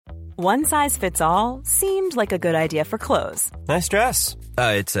One size fits all seemed like a good idea for clothes. Nice dress.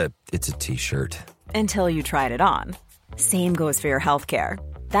 It's a t-shirt. Until you tried it on. Same goes for your healthcare.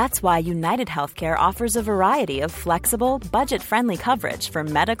 That's why United Healthcare offers a variety of flexible, budget-friendly coverage for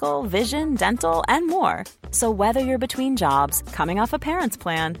medical, vision, dental, and more. So whether you're between jobs, coming off a parent's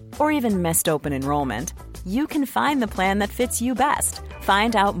plan, or even missed open enrollment, you can find the plan that fits you best.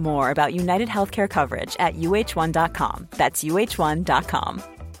 Find out more about United Healthcare coverage at uh1.com. That's uh1.com.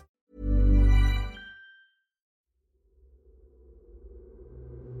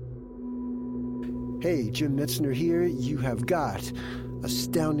 Hey, Jim Metzner here. You have got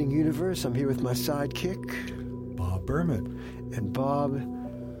Astounding Universe. I'm here with my sidekick, Bob Berman. And Bob,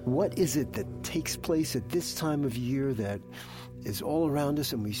 what is it that takes place at this time of year that is all around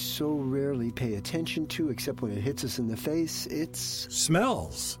us and we so rarely pay attention to except when it hits us in the face? It's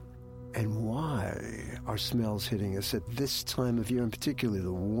smells. And why are smells hitting us at this time of year, and particularly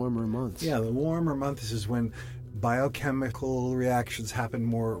the warmer months? Yeah, the warmer months is when biochemical reactions happen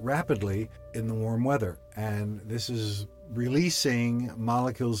more rapidly in the warm weather. And this is releasing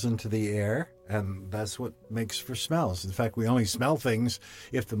molecules into the air, and that's what makes for smells. In fact, we only smell things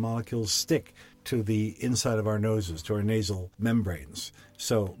if the molecules stick to the inside of our noses, to our nasal membranes.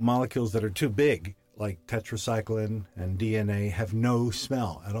 So molecules that are too big, like tetracycline and DNA, have no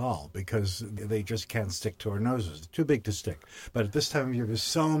smell at all because they just can't stick to our noses. They're too big to stick. But at this time of year, there's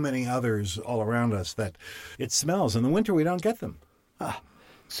so many others all around us that it smells. In the winter, we don't get them.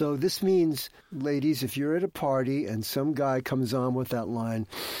 So this means, ladies, if you're at a party and some guy comes on with that line,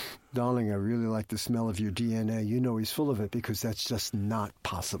 "Darling, I really like the smell of your DNA," you know he's full of it because that's just not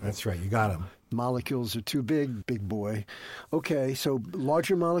possible. That's right. You got him. Molecules are too big, big boy. Okay, so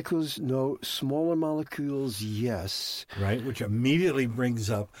larger molecules, no. Smaller molecules, yes. Right, which immediately brings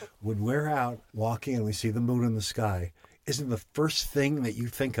up, when we're out walking and we see the moon in the sky, isn't the first thing that you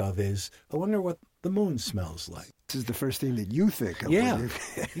think of is, I wonder what the moon smells like? This is the first thing that you think of. Yeah.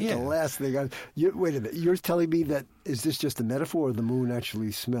 The last thing. Wait a minute. You're telling me that, is this just a metaphor or the moon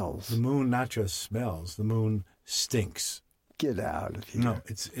actually smells? The moon not just smells, the moon stinks. Get out of here. No,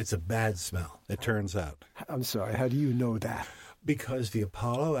 it's a bad smell, it turns out. I'm sorry, how do you know that? Because the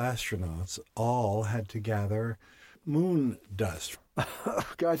Apollo astronauts all had to gather moon dust.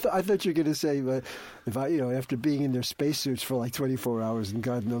 I thought you were going to say, after being in their spacesuits for like 24 hours and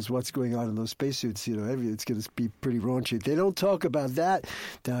God knows what's going on in those spacesuits, it's going to be pretty raunchy. They don't talk about that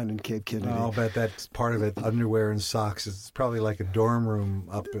down in Cape Kennedy. I'll bet that's part of it. Underwear and socks. It's probably like a dorm room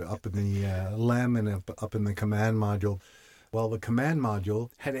up in the LEM and up in the command module. Well, the command module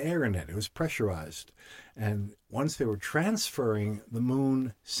had air in it. It was pressurized. And once they were transferring the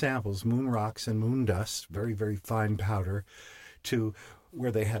moon samples, moon rocks and moon dust, very, very fine powder, to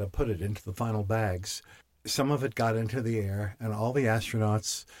where they had to put it into the final bags, some of it got into the air, and all the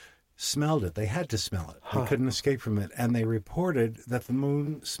astronauts smelled it. They had to smell it. They couldn't escape from it. And they reported that the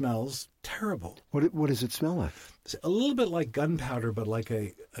moon smells terrible. What does it smell like? It's a little bit like gunpowder, but like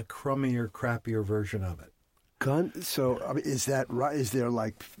a crummier, crappier version of it. So, is that right? Is there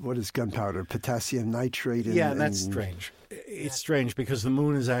what is gunpowder? Potassium nitrate? Yeah, that's strange. It's strange because the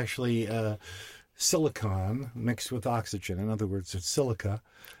moon is actually silicon mixed with oxygen. In other words, it's silica.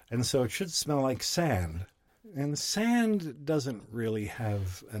 And so it should smell like sand. And sand doesn't really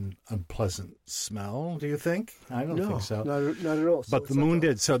have an unpleasant smell, do you think? I don't think so. Not at all. But the moon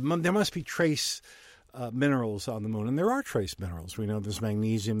did. So there must be trace minerals on the moon. And there are trace minerals. We know there's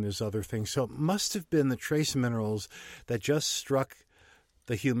magnesium, there's other things. So it must have been the trace minerals that just struck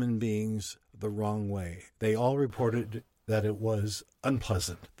the human beings the wrong way. They all reported that it was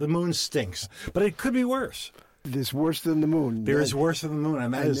unpleasant. The moon stinks. But it could be worse. There's worse than the moon. There is worse than the moon.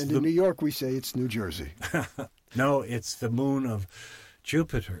 And in New York, we say it's New Jersey. No, it's the moon of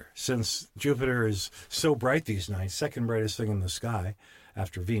Jupiter. Since Jupiter is so bright these nights, second brightest thing in the sky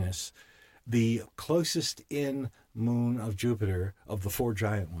after Venus, the closest in moon of Jupiter, of the four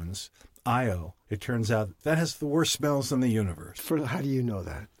giant ones, Io, it turns out that has the worst smells in the universe. How do you know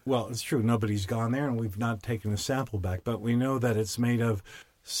that? Well, it's true. Nobody's gone there, and we've not taken a sample back. But we know that it's made of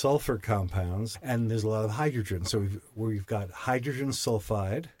sulfur compounds, and there's a lot of hydrogen. So we've got hydrogen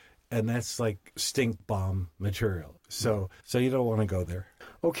sulfide, and that's like stink bomb material. So you don't want to go there.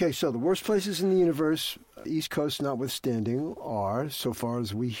 Okay, so the worst places in the universe, East Coast notwithstanding, are, so far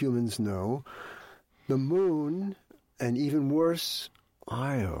as we humans know, the moon, and even worse,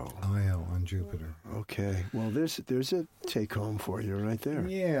 Io. Io on Jupiter. Okay, well, there's a take-home for you right there.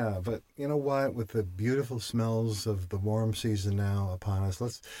 Yeah, but you know what? With the beautiful smells of the warm season now upon us,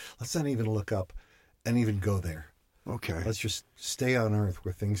 let's not even look up and even go there. Okay. Let's just stay on Earth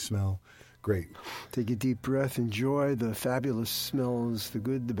where things smell great. Take a deep breath. Enjoy the fabulous smells, the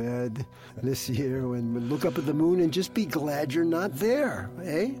good, the bad, this year. When look up at the moon and just be glad you're not there,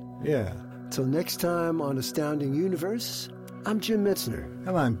 eh? Yeah. Till next time on Astounding Universe, I'm Jim Metzner.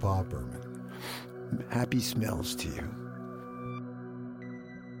 And I'm Bob Berman. Happy smells to you.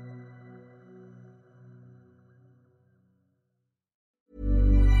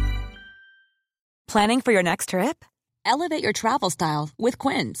 Planning for your next trip? Elevate your travel style with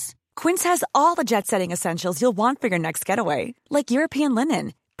Quince. Quince has all the jet-setting essentials you'll want for your next getaway, like European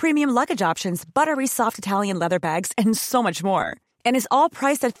linen, premium luggage options, buttery soft Italian leather bags, and so much more. And is all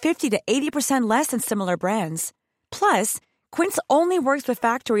priced at 50 to 80% less than similar brands. Plus, Quince only works with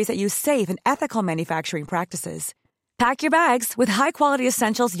factories that use safe and ethical manufacturing practices. Pack your bags with high-quality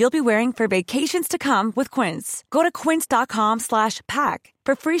essentials you'll be wearing for vacations to come with Quince. Go to quince.com/pack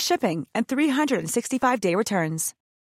for free shipping and 365-day returns.